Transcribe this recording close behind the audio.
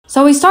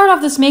So we start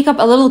off this makeup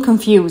a little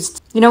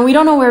confused. You know, we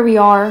don't know where we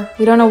are.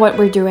 We don't know what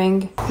we're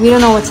doing. We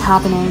don't know what's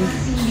happening.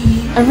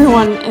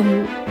 Everyone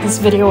in this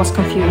video was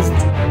confused.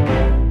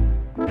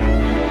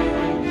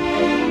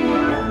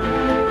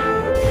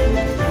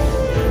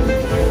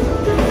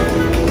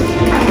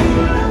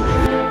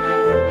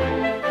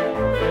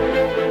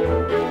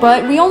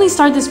 But we only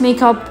start this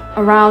makeup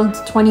around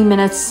 20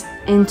 minutes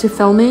into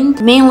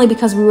filming, mainly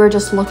because we were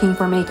just looking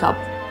for makeup,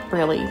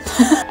 really.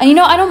 And you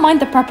know, I don't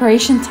mind the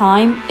preparation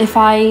time if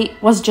I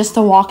was just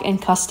a walk-in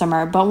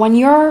customer, but when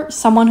you're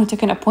someone who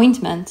took an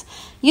appointment,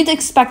 you'd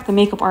expect the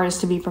makeup artist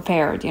to be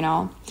prepared, you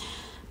know?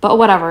 But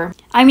whatever.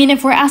 I mean,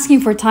 if we're asking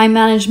for time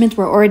management,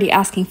 we're already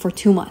asking for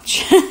too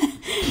much.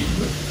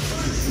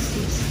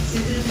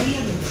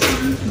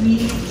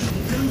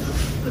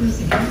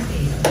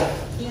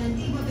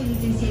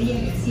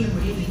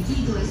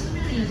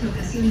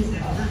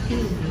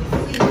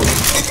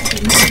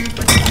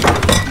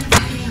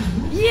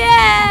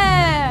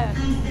 Yeah!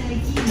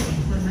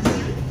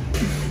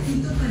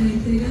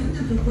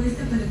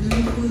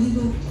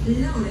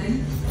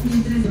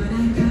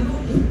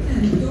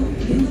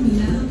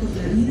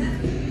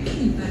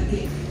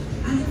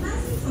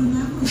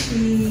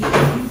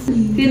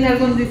 ¿Tiene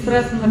algún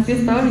disfraz en la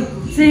fiesta hoy?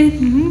 Sí.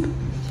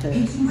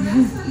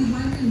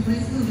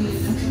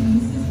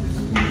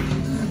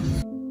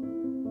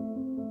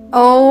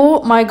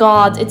 Oh my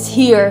god, it's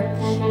here.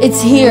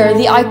 It's here.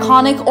 The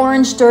iconic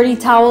orange dirty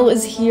towel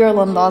is here,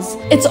 Lindas.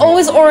 It's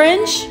always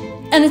orange,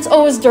 and it's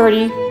always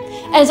dirty.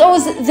 And it's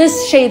always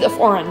this shade of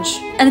orange.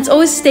 And it's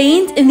always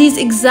stained in these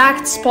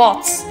exact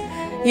spots.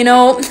 You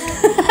know?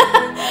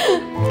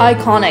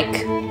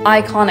 Iconic.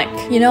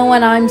 Iconic. You know,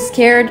 when I'm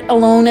scared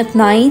alone at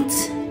night,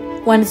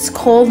 when it's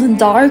cold and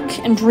dark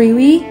and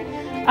dreary,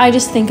 I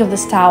just think of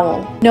this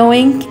towel.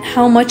 Knowing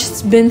how much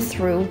it's been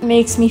through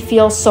makes me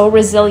feel so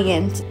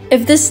resilient.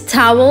 If this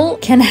towel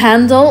can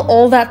handle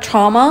all that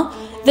trauma,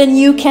 then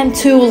you can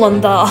too,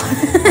 Linda.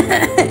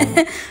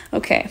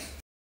 Okay.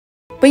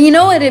 But you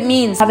know what it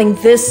means, having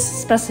this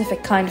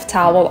specific kind of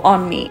towel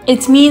on me.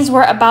 It means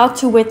we're about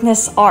to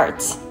witness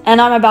art.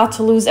 And I'm about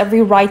to lose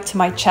every right to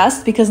my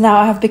chest because now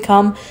I have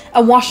become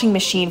a washing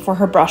machine for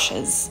her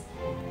brushes.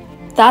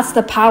 That's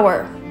the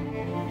power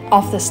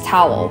of this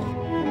towel.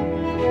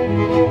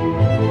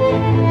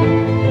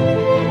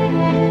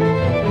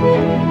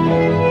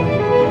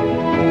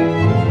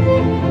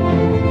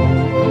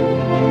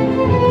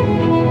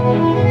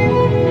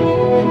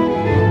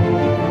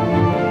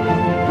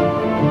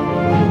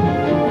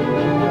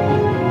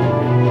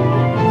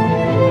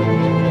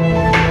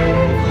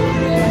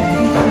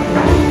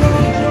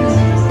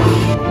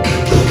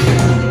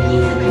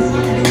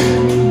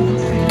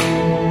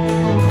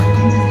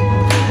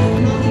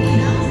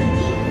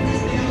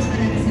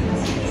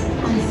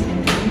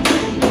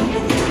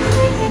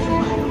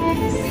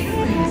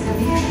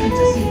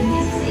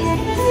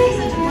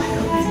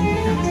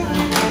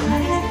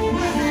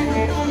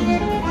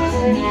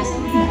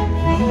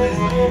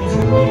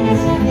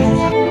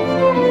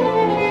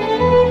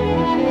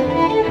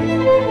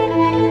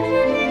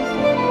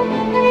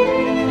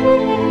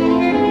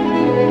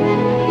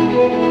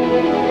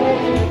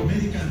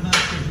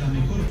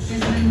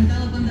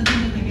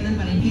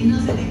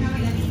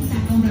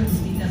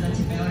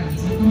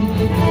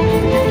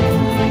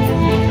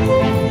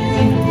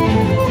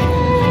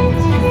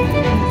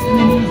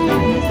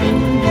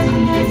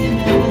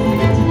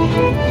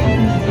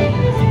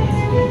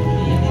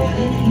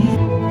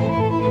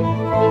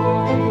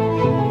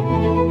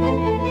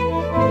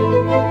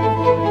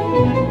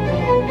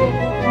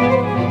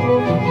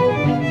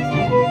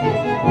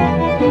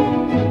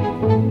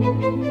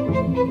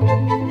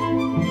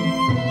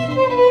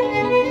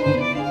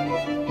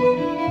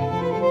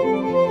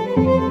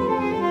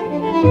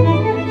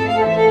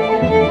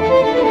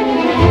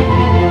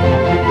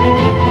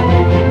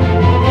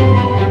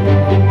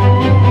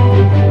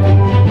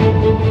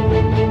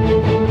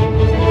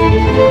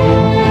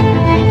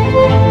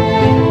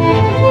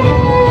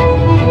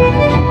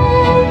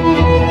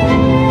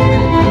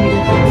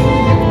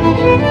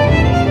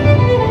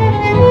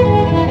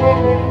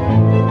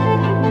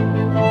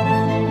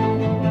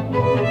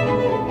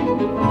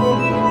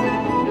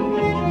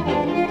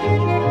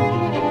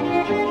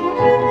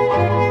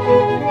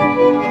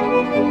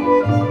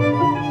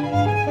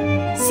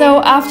 So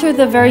after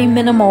the very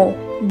minimal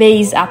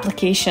base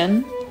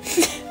application,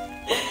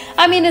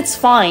 I mean, it's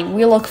fine,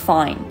 we look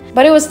fine.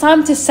 But it was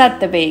time to set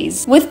the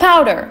base with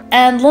powder.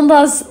 And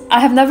Linda's, I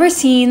have never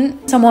seen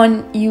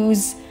someone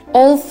use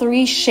all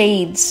 3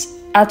 shades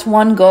at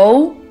one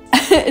go.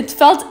 It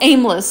felt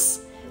aimless,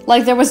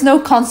 like there was no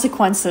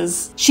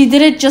consequences. She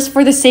did it just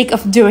for the sake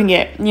of doing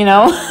it, you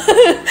know?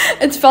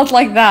 It felt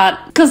like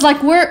that. Cause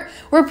like we're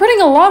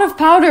putting a lot of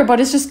powder, but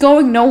it's just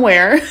going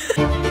nowhere.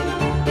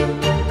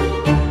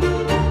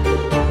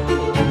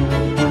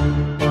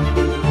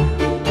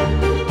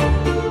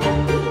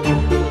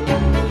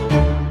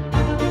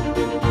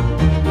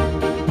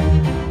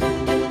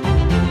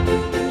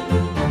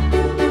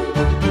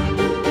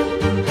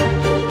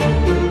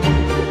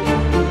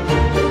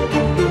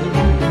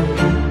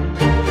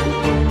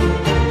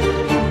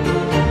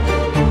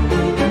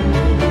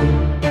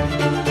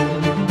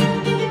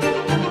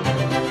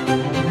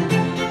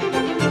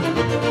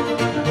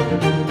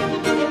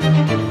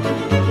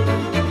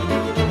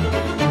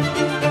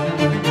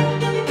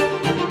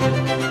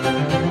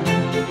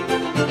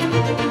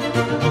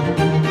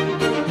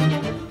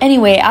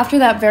 Anyway, after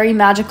that very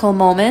magical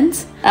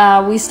moment,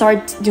 we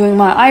start doing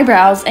my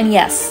eyebrows, and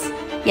yes,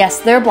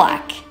 they're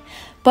black.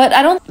 But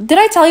did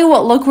I tell you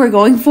what look we're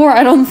going for?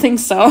 I don't think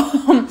so.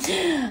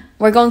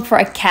 We're going for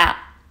a cat.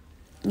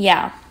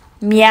 Yeah.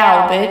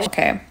 Meow, bitch.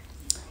 Okay.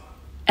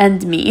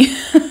 And me.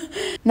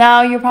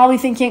 Now, you're probably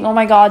thinking, oh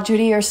my god,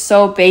 Judy, you're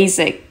so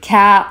basic.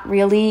 Cat,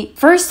 really?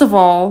 First of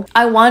all,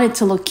 I want it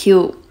to look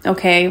cute,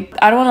 okay?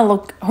 I don't want to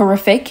look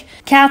horrific.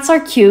 Cats are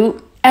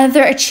cute, and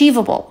they're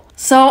achievable.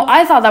 So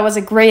I thought that was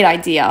a great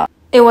idea.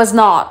 It was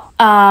not.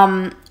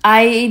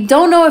 I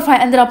don't know if I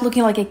ended up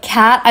looking like a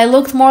cat. I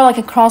looked more like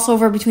a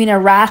crossover between a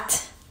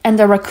rat and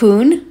a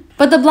raccoon.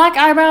 But the black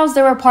eyebrows,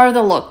 they were part of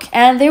the look.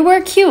 And they were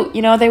cute,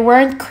 you know, they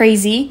weren't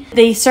crazy.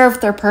 They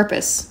served their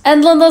purpose.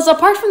 And Linda's,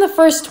 apart from the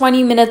first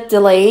 20-minute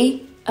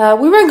delay,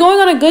 we were going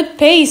on a good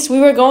pace. We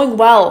were going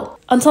well.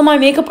 Until my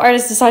makeup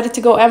artist decided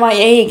to go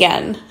MIA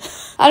again.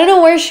 I don't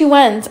know where she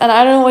went, and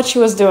I don't know what she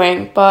was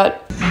doing,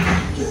 but...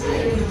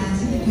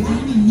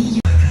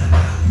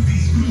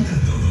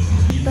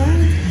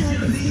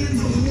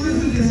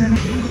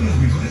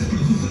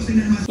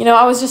 You know,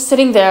 I was just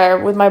sitting there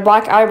with my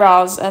black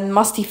eyebrows and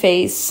musty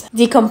face,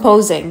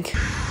 decomposing.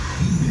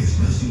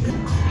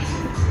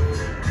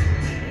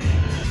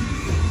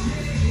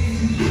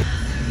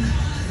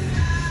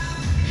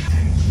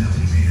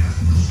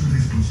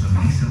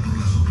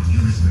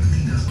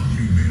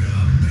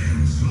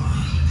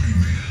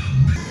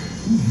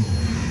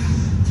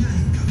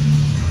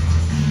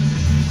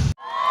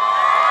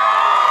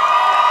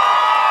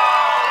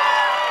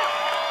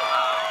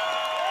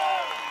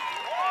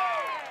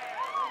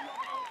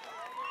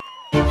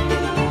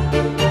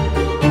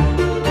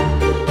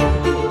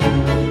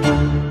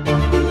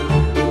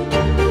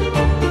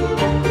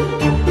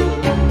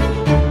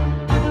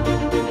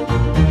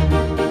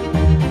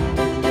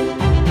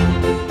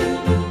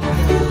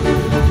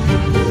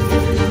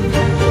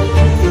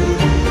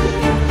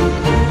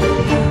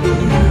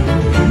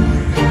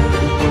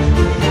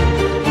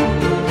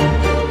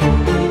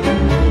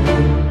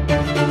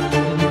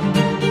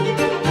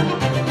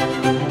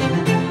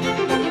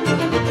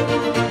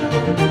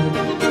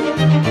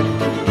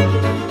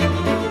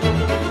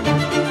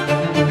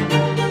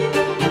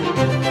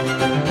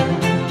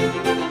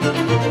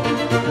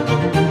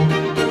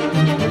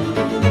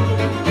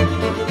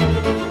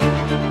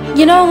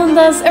 You know,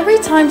 Linda's, every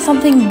time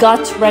something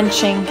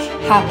gut-wrenching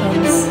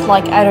happens,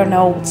 like, I don't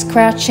know,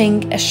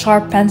 scratching a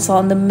sharp pencil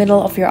in the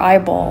middle of your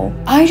eyeball,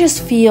 I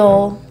just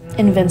feel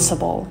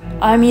invincible.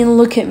 I mean,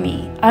 look at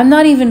me. I'm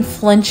not even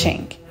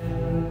flinching.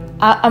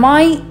 Am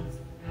I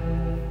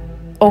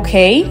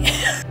okay?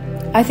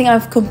 I think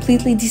I've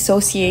completely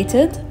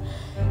dissociated,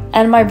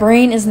 and my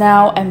brain is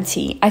now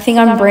empty. I think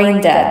I'm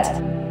brain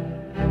dead.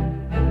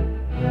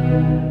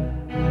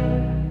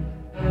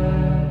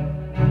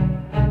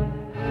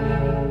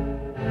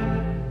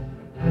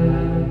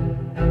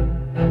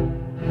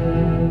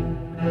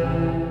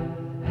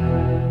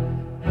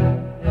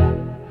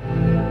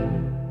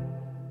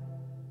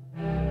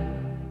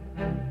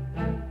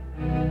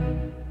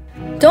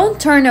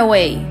 Don't turn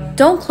away.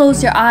 Don't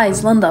close your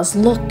eyes, Linda's.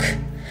 Look.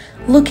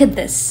 Look at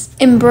this.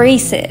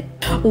 Embrace it.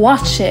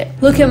 Watch it.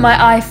 Look at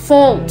my eye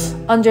fold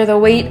under the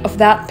weight of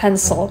that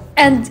pencil.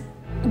 And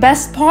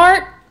best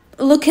part,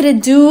 look at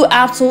it do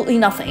absolutely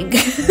nothing.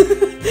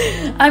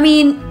 I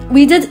mean,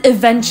 we did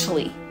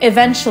eventually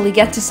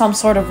get to some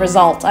sort of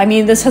result. I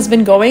mean, this has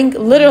been going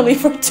literally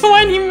for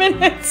 20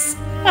 minutes.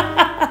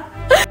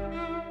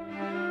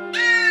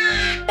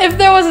 If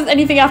there wasn't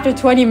anything after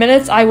 20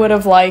 minutes, I would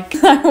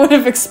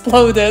have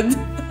exploded.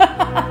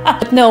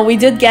 But no, we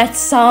did get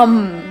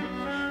some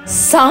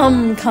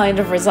kind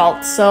of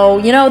result. So,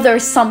 you know,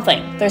 there's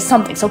something.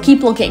 So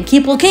keep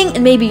looking,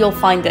 and maybe you'll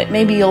find it.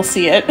 Maybe you'll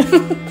see it.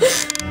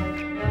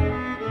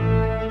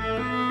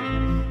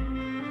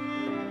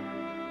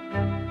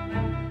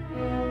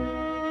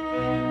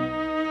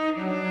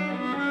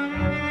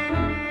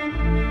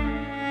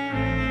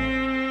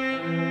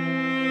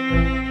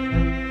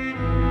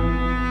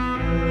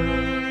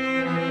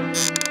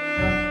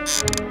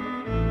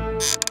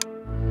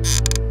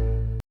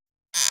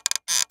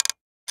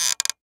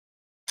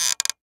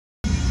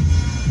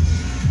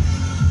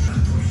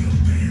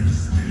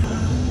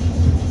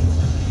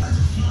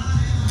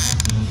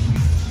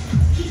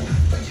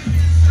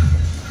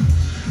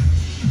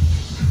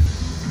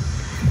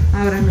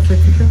 Abran los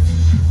ojitos.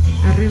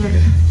 Arriba.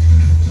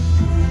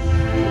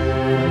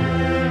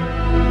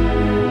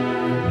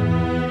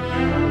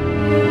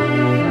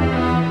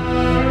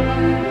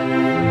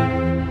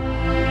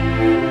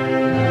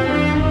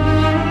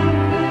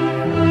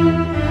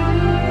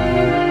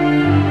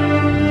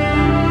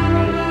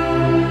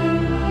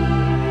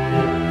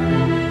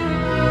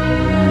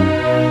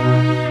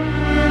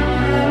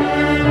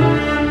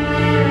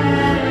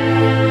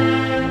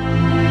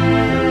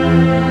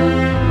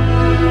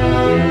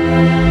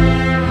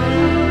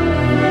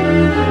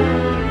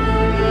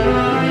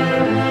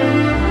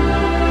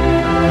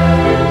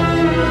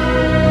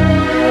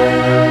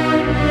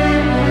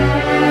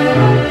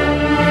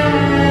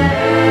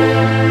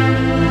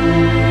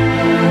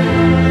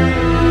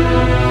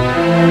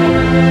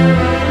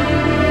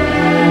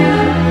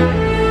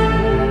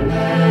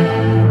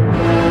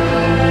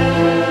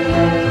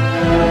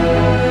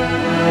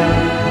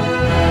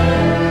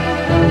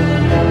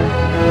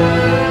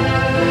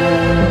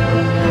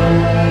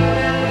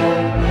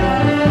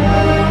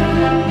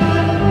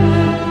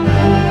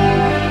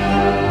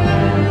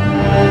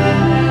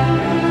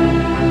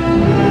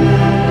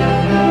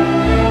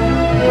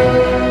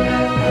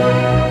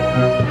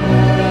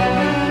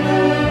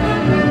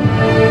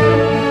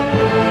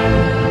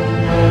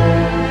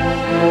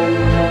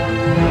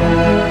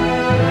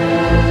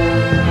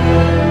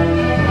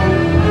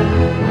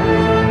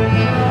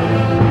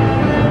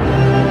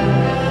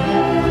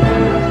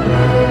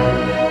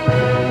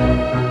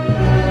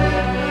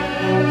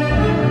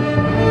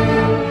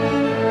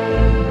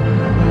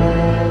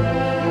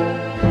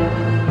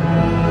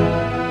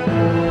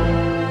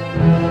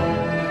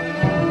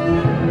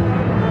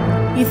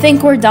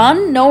 think we're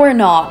done? No, we're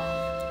not.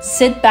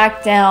 Sit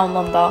back down,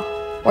 Linda.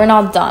 We're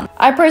not done.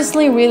 I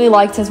personally really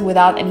liked it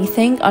without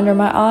anything under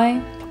my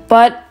eye,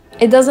 but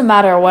it doesn't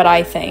matter what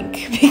I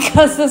think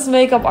because this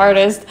makeup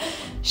artist,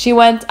 she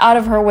went out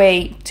of her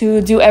way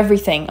to do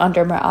everything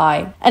under my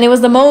eye. And it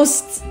was the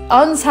most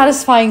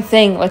unsatisfying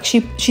thing. Like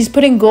she's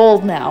putting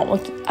gold now.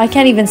 Like I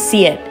can't even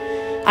see it.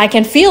 I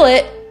can feel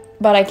it,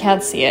 but I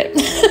can't see it.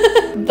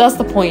 That's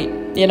the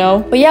point, you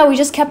know? But yeah, we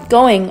just kept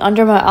going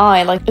under my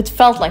eye. Like it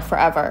felt like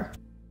forever.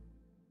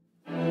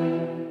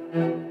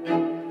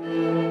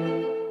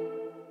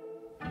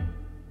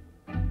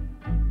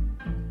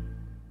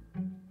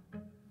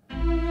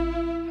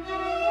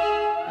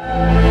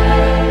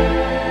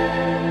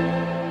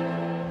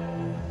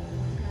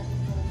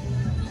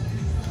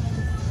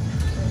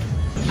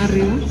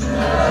 Arriba.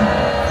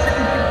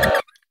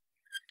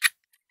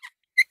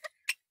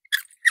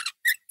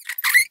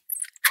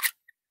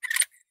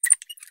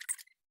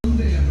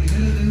 De la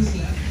primera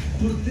danza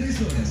por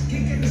 3 horas. ¿Qué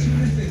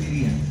canciones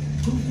pediría?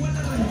 ¿Con cuál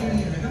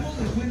arrancarían? Hagamos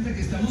de cuenta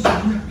que estamos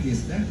en una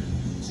fiesta.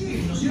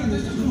 Sí, ¿no es cierto?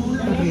 Esto es como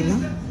una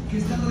fiesta que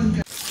está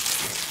arrancando.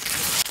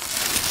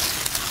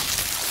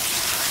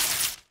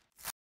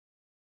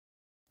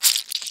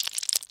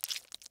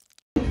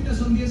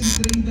 Son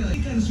 10:30.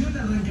 ¿Qué canción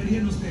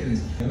arrancarían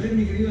ustedes? A ver,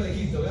 mi querido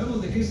Alejito,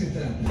 veamos de qué se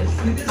trata.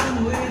 Meterse a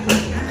mover,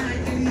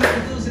 ay, qué lindo,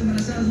 todos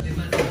embarazados.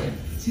 Temática.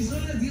 Si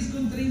son las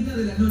 10:30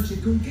 de la noche,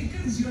 ¿con qué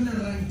canción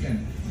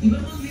arrancan? Y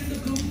vamos viendo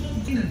cómo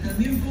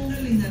también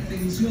pónganle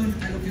atención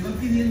a lo que va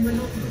pidiendo el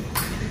otro.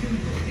 Por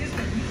ejemplo,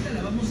 esta pista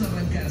la vamos a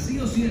arrancar sí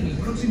o sí en el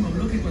próximo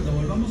bloque cuando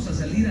volvamos a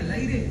salir al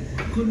aire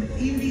con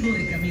Índigo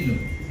de Camilo.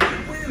 ¿Qué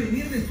puede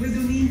venir después de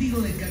un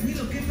Índigo de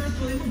Camilo? ¿Qué más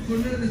podemos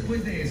poner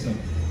después de eso?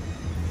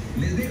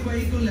 Les dejo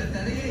ahí con la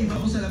tarea y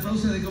vamos a la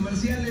pausa de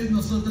comerciales.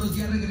 Nosotros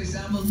ya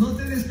regresamos. No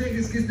te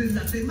despegues, que esta es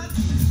la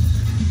temática.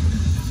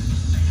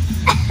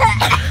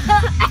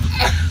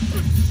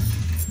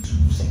 Su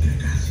música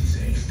casi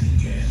se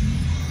extingue.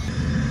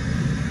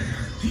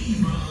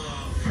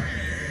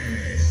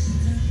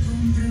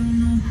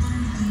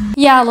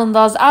 Yeah,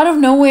 Linda's out of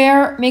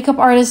nowhere, makeup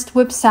artist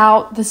whips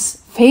out this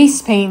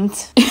face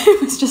paint.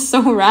 It was just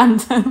so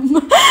random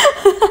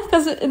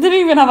because it didn't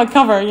even have a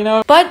cover, you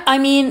know. But I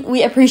mean,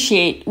 we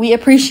appreciate,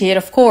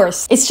 of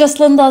course. It's just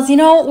Linda's, you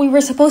know, we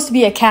were supposed to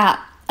be a cat.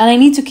 And I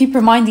need to keep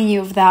reminding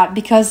you of that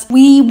because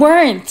we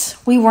weren't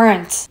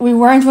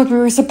what we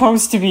were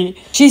supposed to be.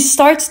 She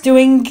starts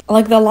doing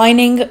like the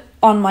lining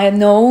on my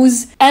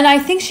nose, and I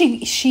think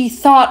she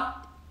thought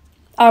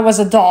I was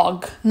a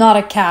dog, not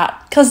a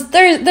cat. Because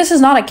this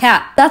is not a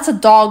cat. That's a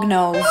dog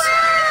nose.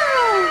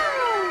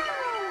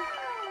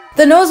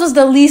 The nose was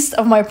the least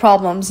of my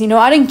problems. You know,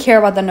 I didn't care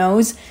about the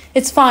nose.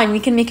 It's fine. We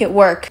can make it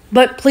work.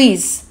 But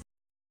please.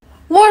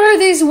 What are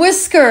these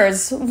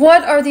whiskers?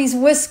 What are these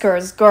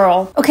whiskers,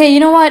 girl? Okay, you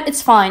know what?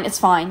 It's fine. It's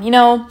fine. You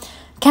know,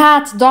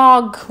 cat,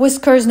 dog,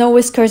 whiskers, no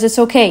whiskers. It's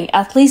okay.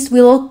 At least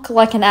we look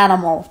like an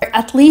animal.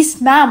 At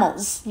least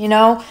mammals, you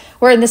know?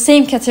 We're in the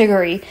same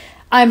category.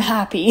 I'm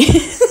happy.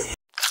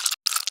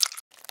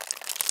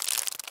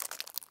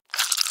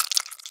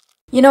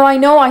 You know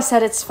I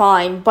said it's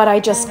fine, but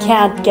I just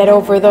can't get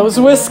over those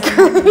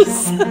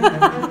whiskers.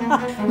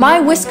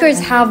 My whiskers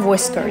have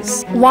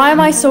whiskers. Why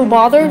am I so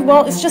bothered?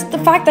 Well, it's just the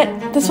fact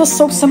that this was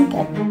so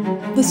simple.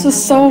 This was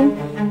so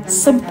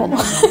simple.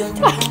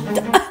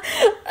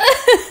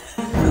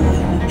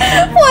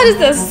 What is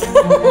this?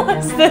 What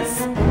is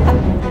this?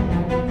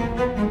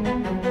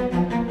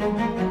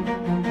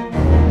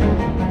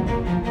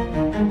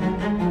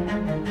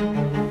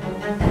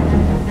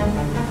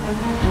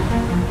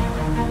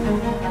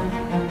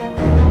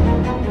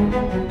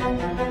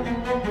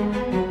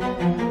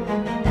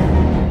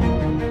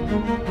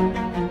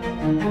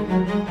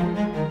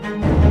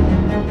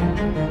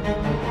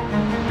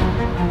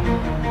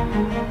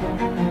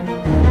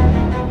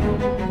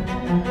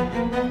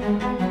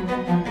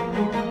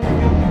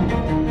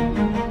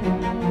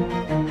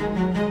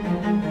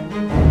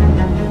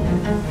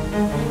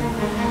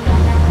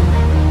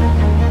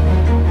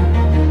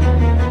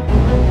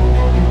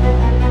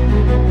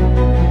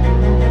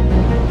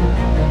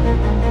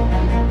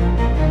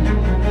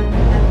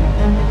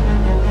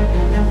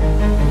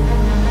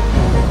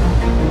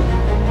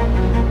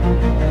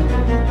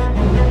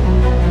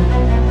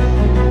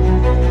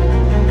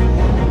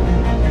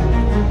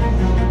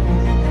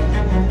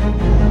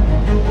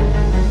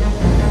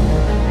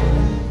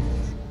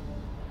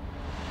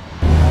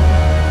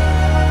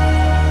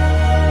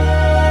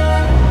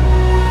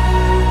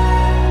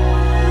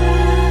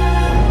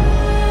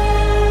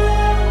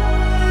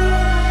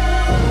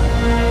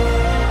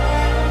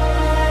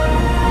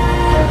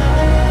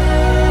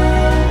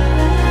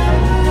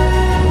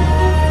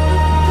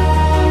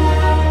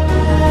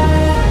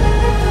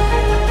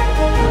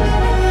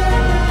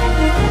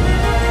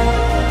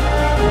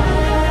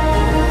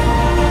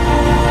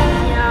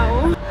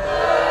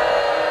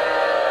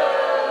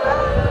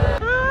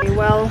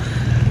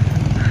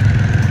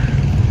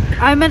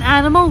 I'm an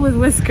animal with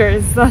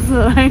whiskers, that's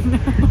what I know.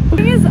 The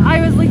thing is, I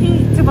was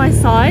looking to my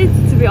side,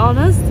 to be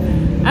honest,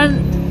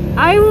 and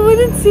I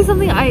wouldn't see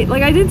something I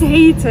didn't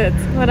hate it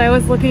when I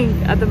was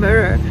looking at the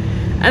mirror.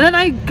 And then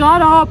I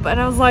got up and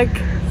I was like,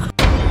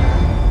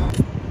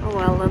 oh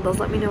well, Lindos,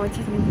 let me know what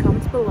you think in the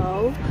comments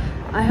below.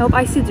 I hope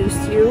I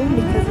seduced you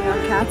because, you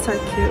know, cats are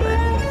cute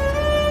and